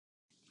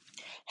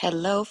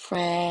Hello,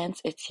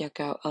 friends. It's your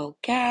girl,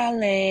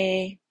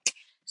 Ogale.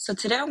 So,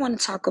 today I want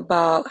to talk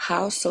about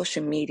how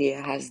social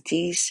media has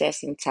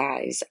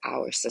desensitized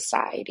our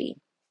society.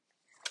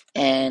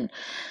 And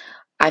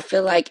I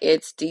feel like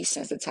it's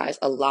desensitized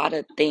a lot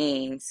of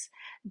things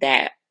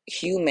that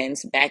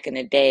humans back in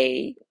the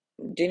day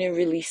didn't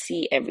really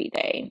see every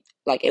day.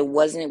 Like we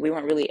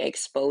weren't really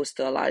exposed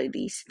to a lot of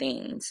these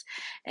things.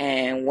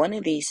 And one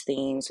of these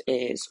things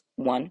is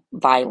one,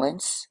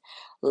 violence.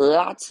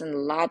 Lots and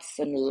lots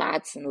and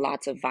lots and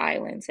lots of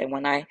violence. And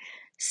when I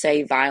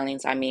say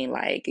violence, I mean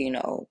like,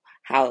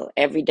 how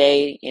every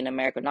day in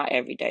America, not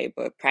every day,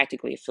 but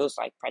practically, it feels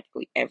like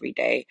practically every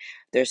day,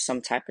 there's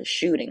some type of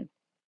shooting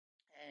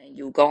and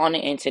you go on the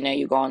internet,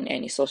 you go on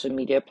any social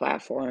media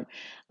platform.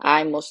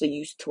 I mostly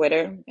use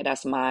Twitter, and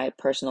that's my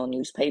personal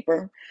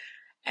newspaper.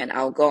 And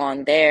I'll go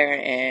on there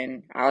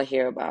and I'll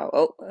hear about,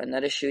 oh,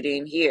 another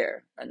shooting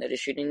here, another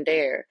shooting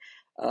there,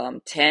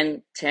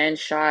 10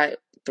 shot,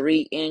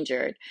 three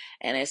injured.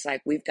 And it's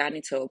like we've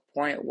gotten to a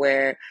point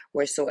where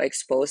we're so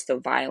exposed to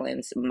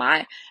violence.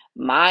 My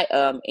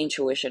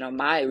intuition or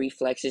my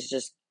reflex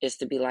is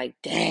to be like,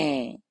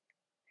 dang,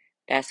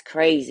 that's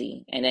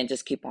crazy. And then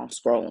just keep on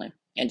scrolling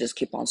and just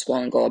keep on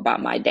scrolling, go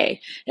about my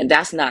day. And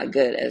that's not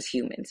good as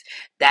humans.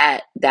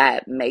 That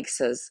makes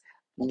us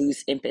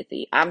lose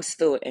empathy. I'm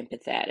still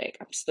empathetic.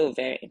 I'm still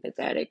very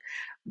empathetic.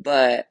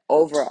 But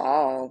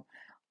overall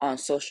on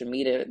social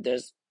media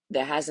there's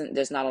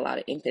not a lot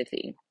of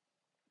empathy.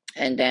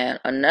 And then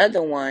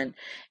another one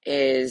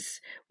is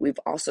we've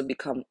also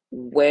become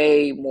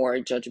way more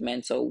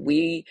judgmental.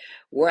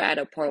 We're at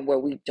a point where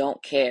we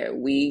don't care.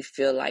 We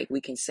feel like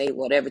we can say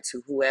whatever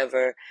to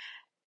whoever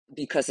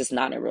because it's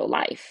not in real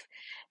life.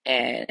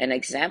 And an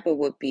example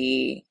would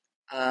be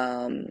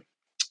um,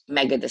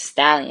 Megan Thee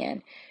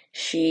Stallion.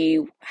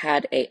 She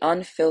had a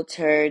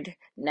unfiltered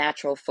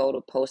natural photo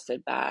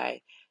posted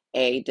by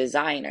a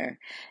designer,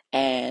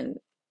 and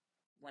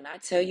when I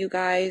tell you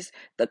guys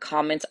the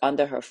comments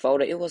under her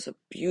photo, it was a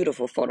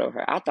beautiful photo of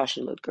her. I thought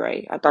she looked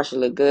great. I thought she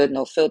looked good,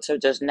 no filter,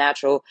 just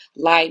natural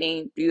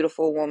lighting,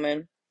 beautiful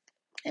woman.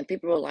 And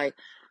people were like,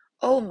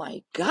 oh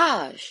my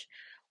gosh,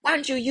 why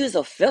didn't you use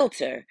a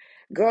filter?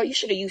 Girl, you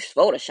should have used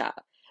Photoshop.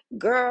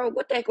 Girl,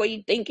 what the heck were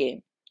you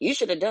thinking? You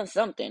should have done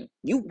something.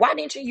 Why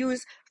didn't you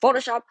use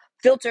Photoshop,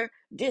 filter,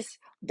 this?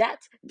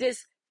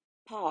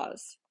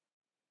 Pause.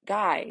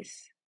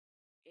 Guys,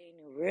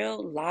 in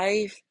real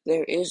life,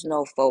 there is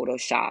no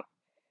Photoshop.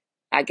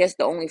 I guess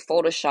the only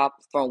Photoshop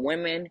for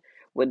women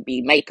would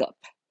be makeup.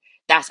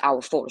 That's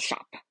our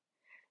Photoshop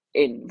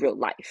in real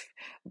life.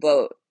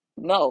 But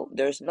no,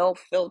 there's no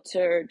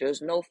filter,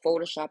 there's no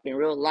Photoshop in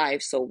real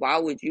life. So why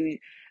would you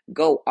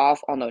go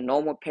off on a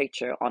normal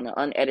picture, on an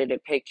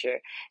unedited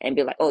picture, and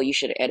be like, oh, you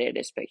should have edited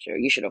this picture,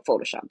 you should have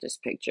Photoshopped this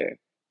picture?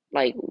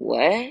 Like,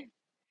 what?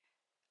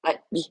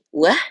 Like,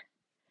 what?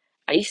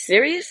 Are you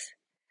serious?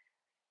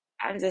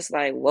 I'm just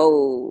like,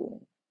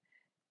 whoa,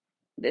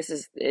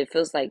 it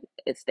feels like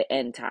it's the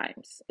end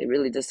times. It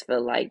really just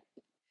feels like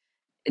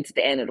it's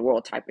the end of the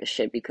world type of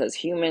shit because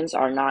humans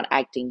are not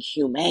acting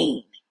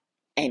humane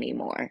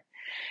anymore.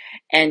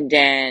 And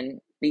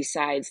then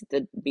besides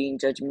the being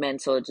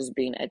judgmental, just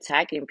being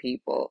attacking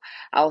people,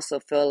 I also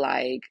feel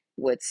like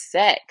with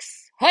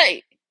sex,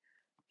 hey,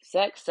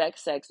 sex.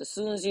 As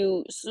soon as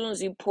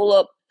you pull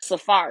up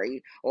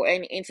Safari or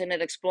any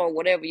Internet Explorer,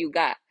 whatever you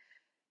got,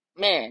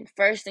 man,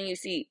 first thing you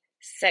see,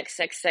 sex.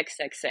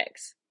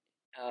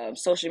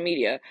 Social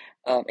media,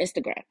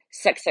 Instagram,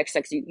 sex.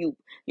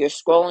 You're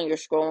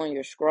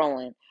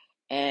scrolling,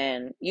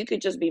 and you could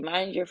just be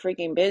minding your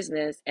freaking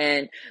business,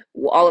 and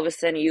all of a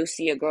sudden you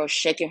see a girl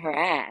shaking her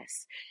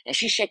ass, and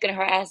she's shaking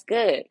her ass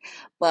good.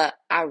 But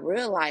I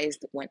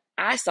realized when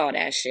I saw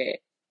that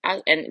shit,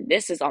 and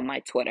this is on my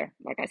Twitter.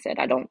 Like I said,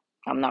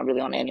 I'm not really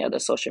on any other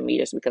social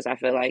medias because I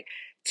feel like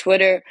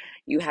Twitter,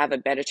 you have a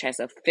better chance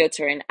of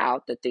filtering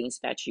out the things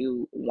that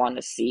you want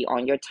to see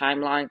on your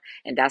timeline,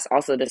 and that's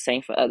also the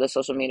same for other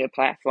social media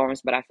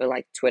platforms, but I feel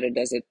like Twitter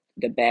does it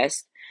the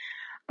best.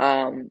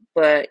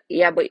 But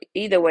yeah, but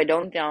either way, the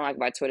only thing I don't like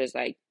about Twitter is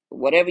like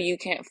whatever you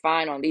can't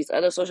find on these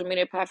other social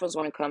media platforms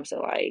when it comes to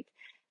like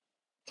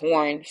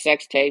porn,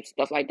 sex tapes,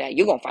 stuff like that,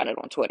 you're gonna find it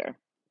on Twitter.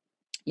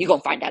 You're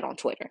gonna find that on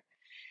Twitter.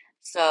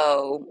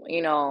 So,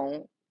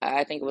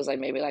 I think it was like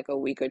maybe like a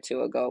week or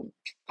two ago,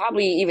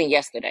 probably even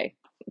yesterday.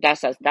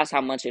 That's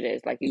how much it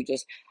is. Like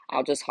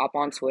I'll just hop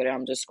on Twitter.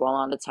 I'm just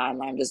scrolling on the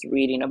timeline, just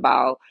reading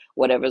about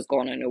whatever's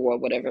going on in the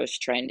world, whatever is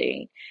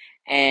trending.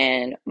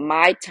 And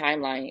my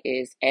timeline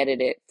is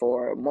edited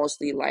for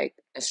mostly like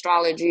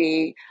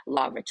astrology,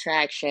 law of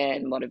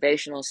attraction,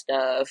 motivational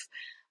stuff,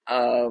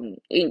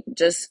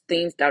 just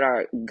things that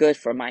are good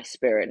for my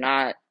spirit,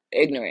 not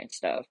ignorant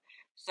stuff.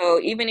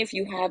 So even if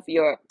you have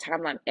your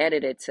timeline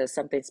edited to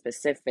something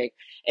specific,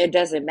 it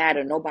doesn't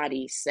matter.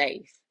 Nobody's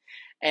safe.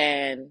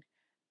 And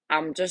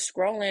I'm just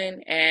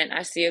scrolling and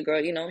I see a girl,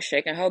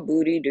 shaking her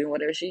booty, doing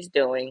whatever she's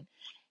doing.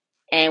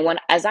 And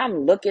as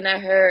I'm looking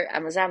at her,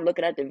 as I'm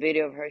looking at the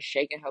video of her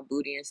shaking her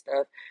booty and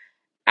stuff,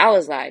 I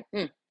was like,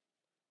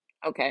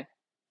 okay.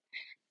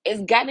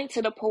 it's gotten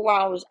to the point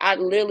where I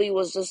literally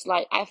was just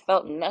like, I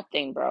felt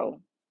nothing, bro.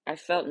 I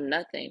felt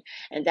nothing.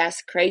 And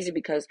that's crazy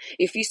because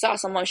if you saw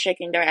someone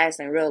shaking their ass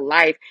in real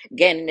life,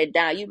 getting it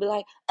down, you'd be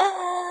like,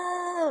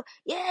 oh,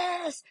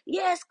 yes,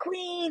 yes,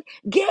 queen,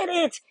 get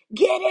it,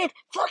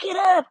 fuck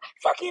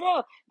it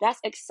up. That's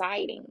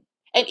exciting.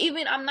 And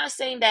even I'm not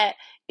saying that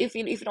if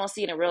you don't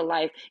see it in real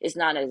life, it's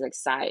not as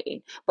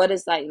exciting. But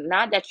it's like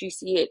now that you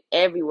see it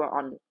everywhere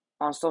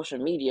on social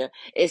media,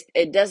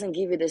 it doesn't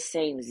give you the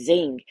same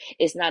zing.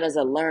 It's not as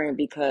alluring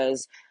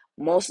because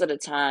most of the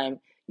time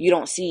you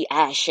don't see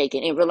ass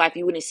shaking. In real life,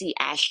 you wouldn't see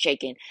ass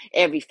shaking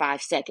every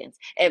 5 seconds,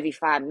 every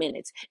 5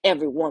 minutes,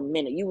 every 1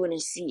 minute. You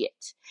wouldn't see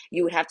it.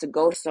 You would have to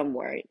go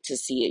somewhere to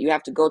see it. You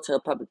have to go to a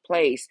public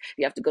place.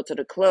 You have to go to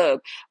the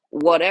club,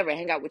 whatever,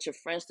 hang out with your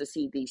friends to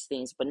see these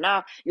things. But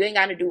now you ain't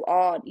gotta do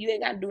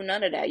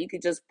none of that. You can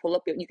just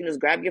you can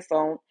just grab your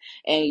phone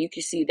and you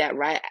can see that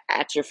right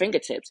at your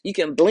fingertips. You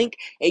can blink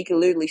and you can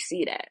literally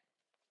see that.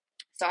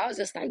 So I was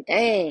just like,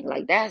 dang,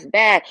 like that's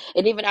bad.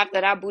 And even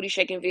after that booty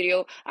shaking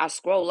video, I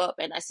scroll up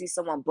and I see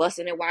someone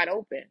busting it wide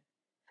open.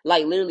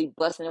 Like literally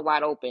busting it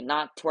wide open,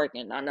 not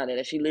twerking, not none of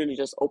that. She literally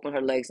just opened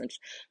her legs and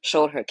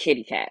showed her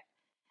kitty cat.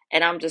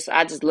 And I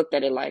just looked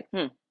at it like,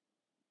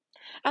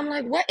 I'm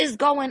like, what is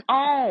going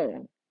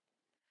on?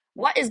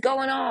 What is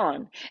going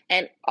on?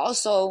 And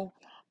also,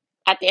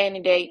 at the end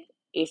of the day,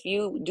 if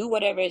you do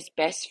whatever is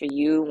best for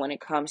you when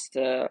it comes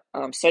to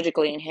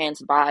surgically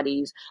enhanced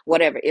bodies,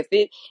 whatever, if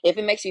it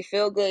makes you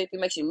feel good, if it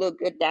makes you look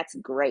good, that's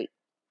great.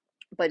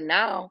 But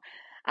now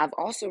I've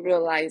also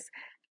realized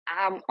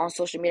I'm on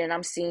social media and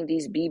I'm seeing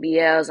these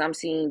BBLs, I'm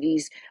seeing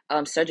these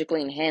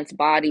surgically enhanced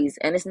bodies,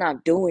 and it's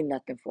not doing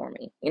nothing for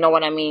me. You know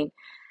what I mean?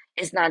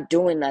 It's not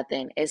doing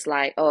nothing. It's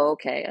like, oh,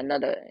 okay,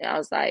 another. I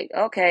was like,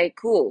 okay,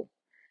 cool.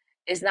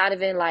 It's not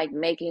even like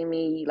making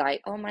me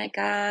like, oh my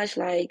gosh,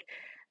 like,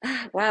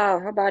 wow,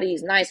 her body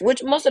is nice,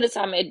 which most of the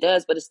time it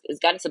does, but it's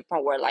gotten to the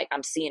point where like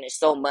I'm seeing it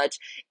so much,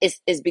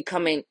 it's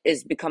becoming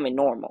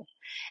normal.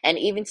 And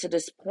even to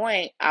this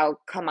point, I'll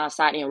come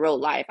outside in real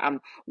life.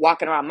 I'm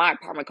walking around my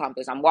apartment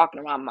complex, I'm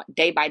walking around my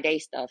day by day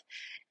stuff,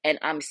 and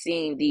I'm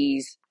seeing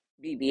these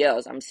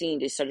BBLs, I'm seeing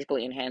these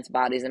surgically enhanced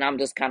bodies, and I'm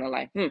just kind of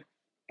like,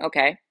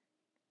 okay,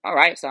 all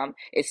right, so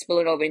it's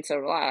spilling over into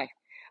real life,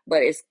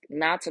 but it's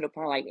not to the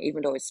point like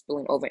even though it's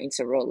spilling over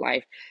into real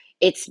life,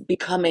 it's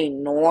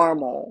becoming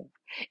normal.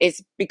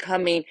 It's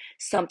becoming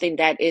something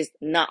that is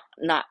not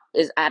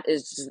is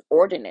just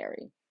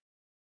ordinary.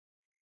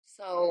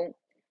 So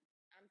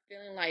I'm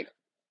feeling like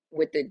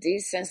with the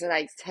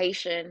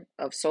desensitization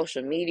of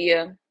social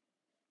media,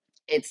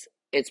 it's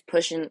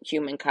pushing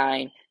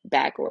humankind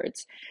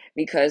backwards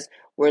because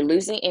we're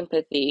losing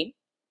empathy,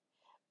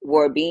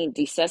 were being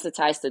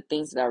desensitized to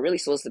things that are really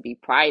supposed to be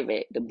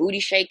private. The booty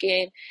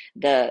shaking,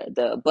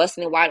 the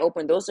busting it wide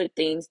open, those are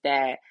things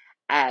that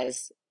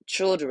as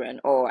children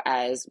or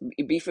as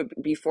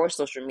before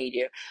social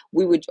media,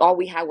 we would all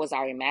we had was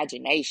our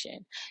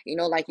imagination. You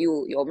know, like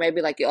or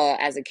maybe like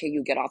as a kid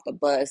you get off the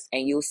bus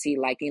and you'll see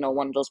like,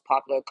 one of those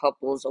popular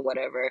couples or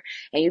whatever,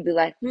 and you'd be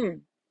like,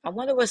 I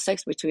wonder what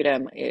sex between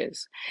them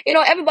is.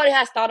 Everybody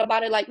has thought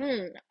about it like,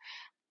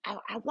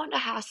 I wonder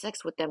how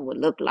sex with them would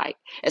look like,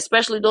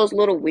 especially those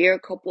little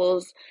weird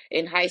couples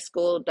in high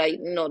school that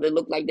they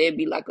look like they'd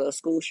be like a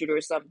school shooter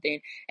or something,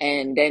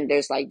 and then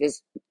there's like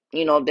this,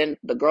 then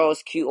the girl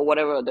is cute or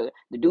whatever,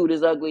 the dude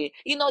is ugly.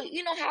 You know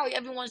how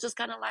everyone's just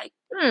kind of like,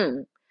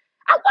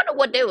 I wonder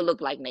what they would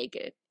look like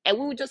naked. And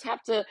we would just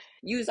have to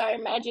use our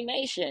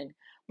imagination.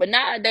 But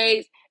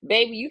nowadays,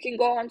 baby, you can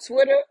go on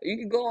Twitter, you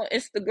can go on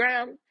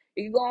Instagram,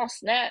 you can go on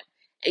Snap,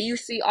 and you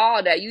see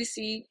all that. You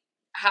see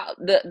how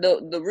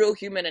the real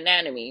human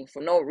anatomy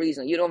for no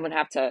reason. You don't even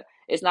have to,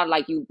 it's not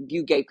like you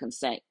gave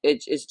consent.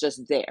 It's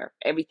just there.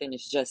 Everything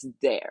is just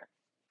there.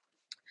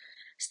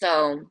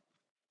 So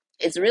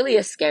it's really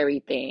a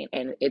scary thing,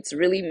 and it's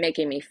really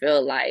making me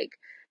feel like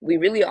we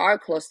really are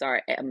close to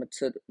our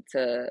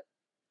to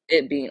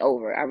it being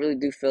over. I really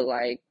do feel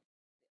like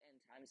end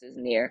times is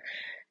near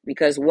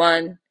because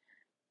one,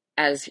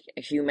 as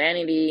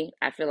humanity,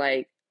 I feel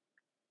like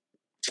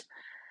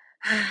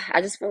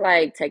I just feel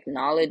like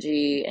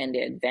technology and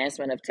the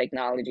advancement of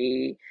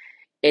technology,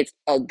 it's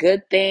a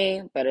good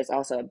thing, but it's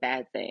also a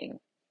bad thing.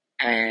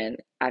 And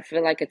I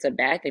feel like it's a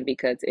bad thing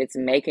because it's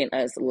making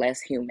us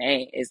less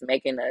humane. It's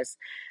making us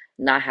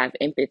not have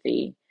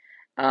empathy.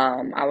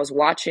 I was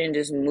watching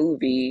this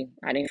movie.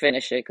 I didn't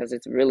finish it because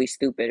it's really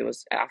stupid.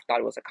 I thought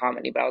it was a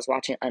comedy, but I was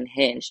watching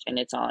Unhinged, and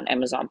it's on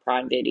Amazon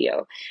Prime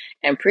Video.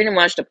 And pretty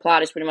much the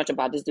plot is pretty much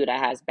about this dude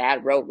that has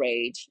bad road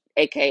rage,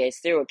 aka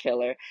serial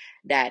killer,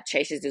 that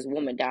chases this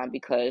woman down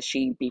because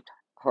she beat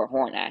her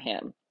horn at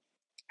him.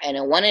 And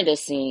in one of the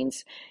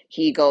scenes,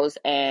 he goes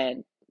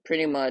and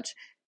pretty much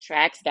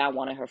tracks down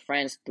one of her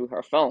friends through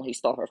her phone. He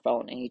stole her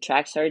phone and he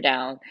tracks her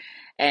down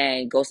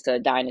and goes to a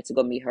diner to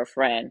go meet her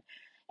friend.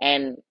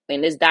 And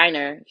in this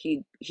diner,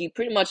 he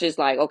pretty much is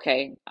like,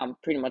 okay, I'm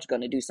pretty much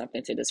gonna do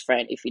something to this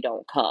friend if you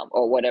don't come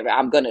or whatever.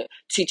 I'm gonna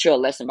teach you a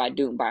lesson by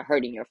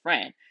hurting your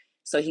friend.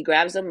 So he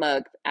grabs a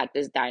mug at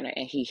this diner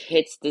and he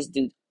hits this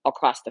dude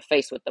across the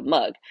face with the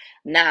mug.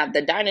 Now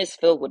the diner is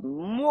filled with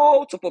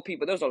multiple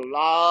people. There's a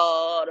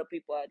lot of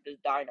people at this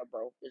diner,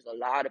 bro. There's a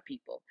lot of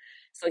people.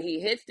 So he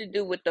hits the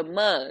dude with the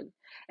mug,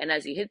 and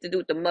as he hits the dude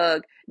with the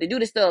mug, the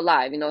dude is still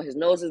alive. You know, his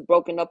nose is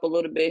broken up a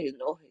little bit.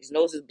 His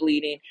nose is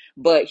bleeding,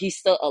 but he's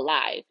still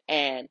alive.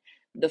 And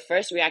the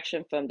first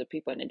reaction from the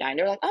people in the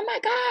diner, they're like, "Oh my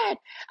god,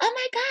 oh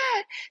my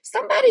god,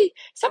 somebody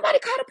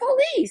call the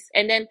police!"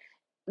 And then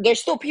there's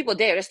still people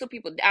there. There's still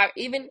people there,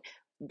 even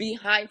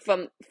behind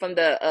from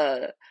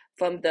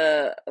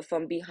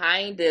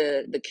behind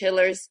the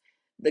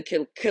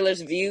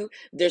killer's view.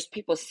 There's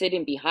people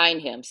sitting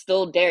behind him,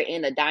 still there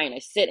in the diner,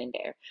 sitting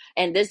there,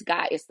 and this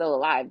guy is still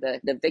alive.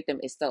 The victim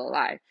is still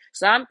alive.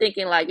 So I'm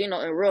thinking, like, in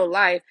real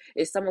life,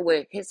 if someone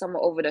would hit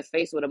someone over the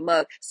face with a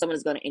mug, someone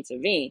is going to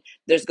intervene.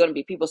 There's going to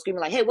be people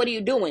screaming like, "Hey, what are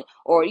you doing?"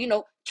 Or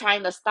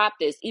trying to stop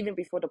this even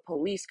before the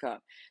police come.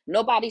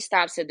 Nobody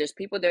stops it. There's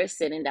people there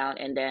sitting down,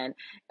 and then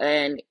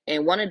and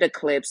in one of the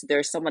clips,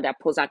 there's someone that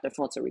pulls out their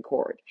phone to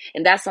record.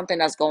 And that's something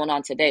that's going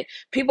on today.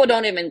 People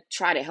don't even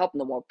try to help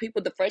no more.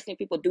 The first thing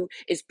people do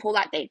is pull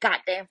out their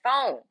goddamn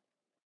phone.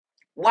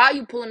 Why are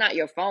you pulling out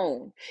your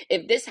phone?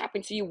 If this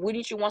happened to you,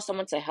 wouldn't you want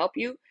someone to help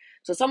you?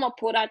 So someone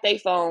pulled out their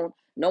phone.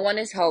 No one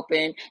is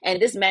helping, and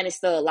this man is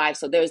still alive.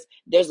 So there's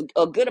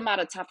a good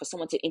amount of time for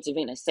someone to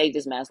intervene and save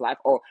this man's life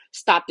or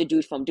stop the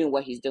dude from doing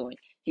what he's doing.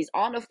 He's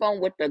on the phone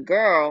with the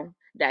girl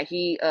that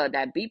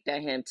beeped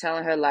at him,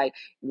 telling her like,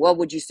 "What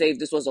would you say if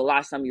this was the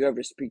last time you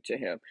ever speak to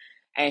him?"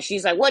 And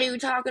she's like, "What are you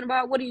talking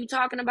about? What are you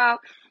talking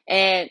about?"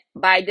 And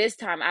by this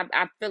time,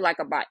 I feel like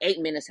about 8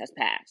 minutes has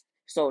passed.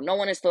 So no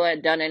one has still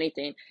had done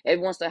anything.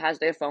 Everyone still has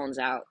their phones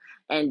out.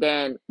 And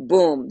then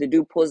boom, the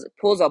dude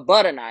pulls a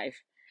butter knife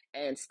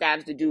and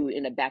stabs the dude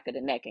in the back of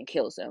the neck and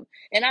kills him.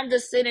 And I'm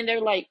just sitting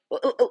there like,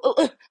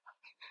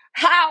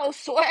 how,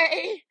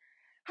 Sway?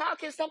 How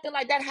can something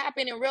like that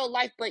happen in real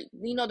life? But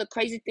the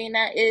crazy thing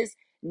that is,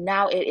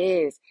 now it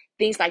is.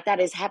 Things like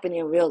that is happening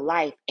in real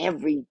life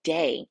every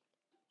day.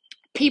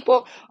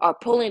 People are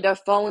pulling their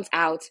phones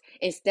out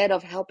instead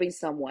of helping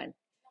someone.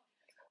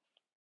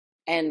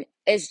 And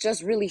it's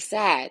just really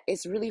sad.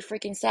 It's really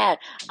freaking sad.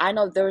 I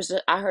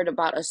heard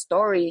about a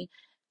story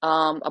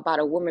about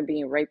a woman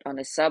being raped on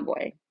the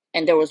subway,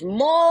 and there was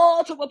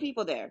multiple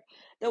people there.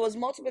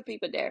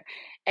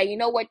 And you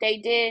know what they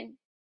did? They didn't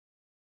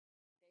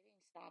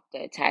stop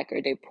the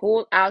attacker. They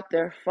pulled out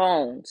their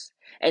phones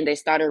and they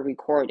started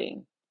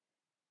recording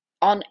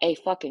on a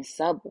fucking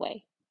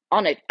subway,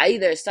 on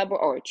either a subway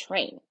or a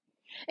train.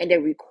 And they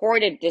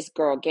recorded this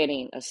girl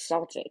getting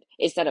assaulted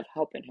instead of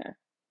helping her.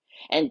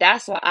 And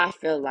that's why I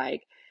feel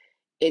like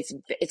it's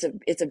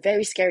a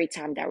very scary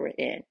time that we're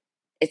in.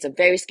 It's a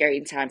very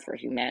scary time for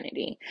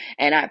humanity.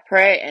 And I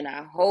pray and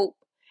I hope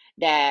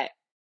that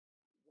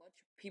what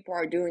people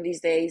are doing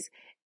these days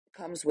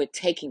comes with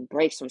taking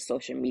breaks from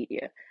social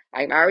media.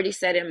 I've already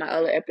said in my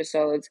other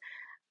episodes,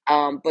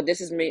 but this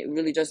is me,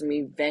 really just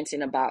me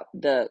venting about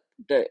the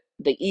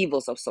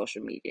evils of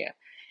social media.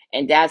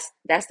 And that's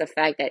the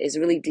fact that it's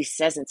really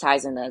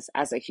desensitizing us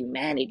as a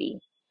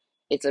humanity.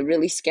 It's a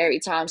really scary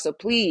time. So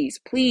please,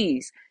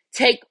 please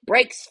take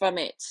breaks from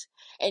it.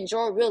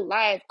 Enjoy real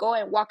life. Go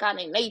and walk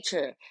out in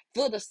nature.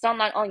 Feel the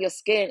sunlight on your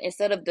skin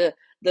instead of the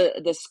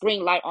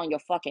screen light on your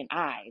fucking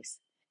eyes.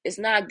 It's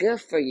not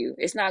good for you.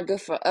 It's not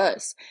good for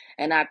us.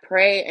 And I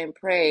pray and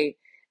pray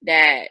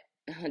that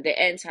the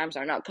end times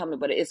are not coming,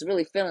 but it's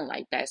really feeling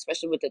like that,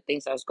 especially with the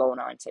things that's going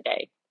on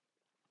today.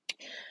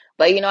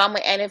 But I'm gonna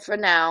end it for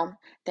now.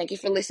 Thank you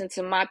for listening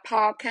to my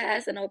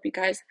podcast, and I hope you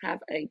guys have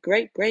a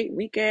great, great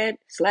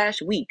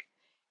weekend/week.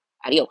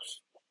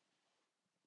 Adios.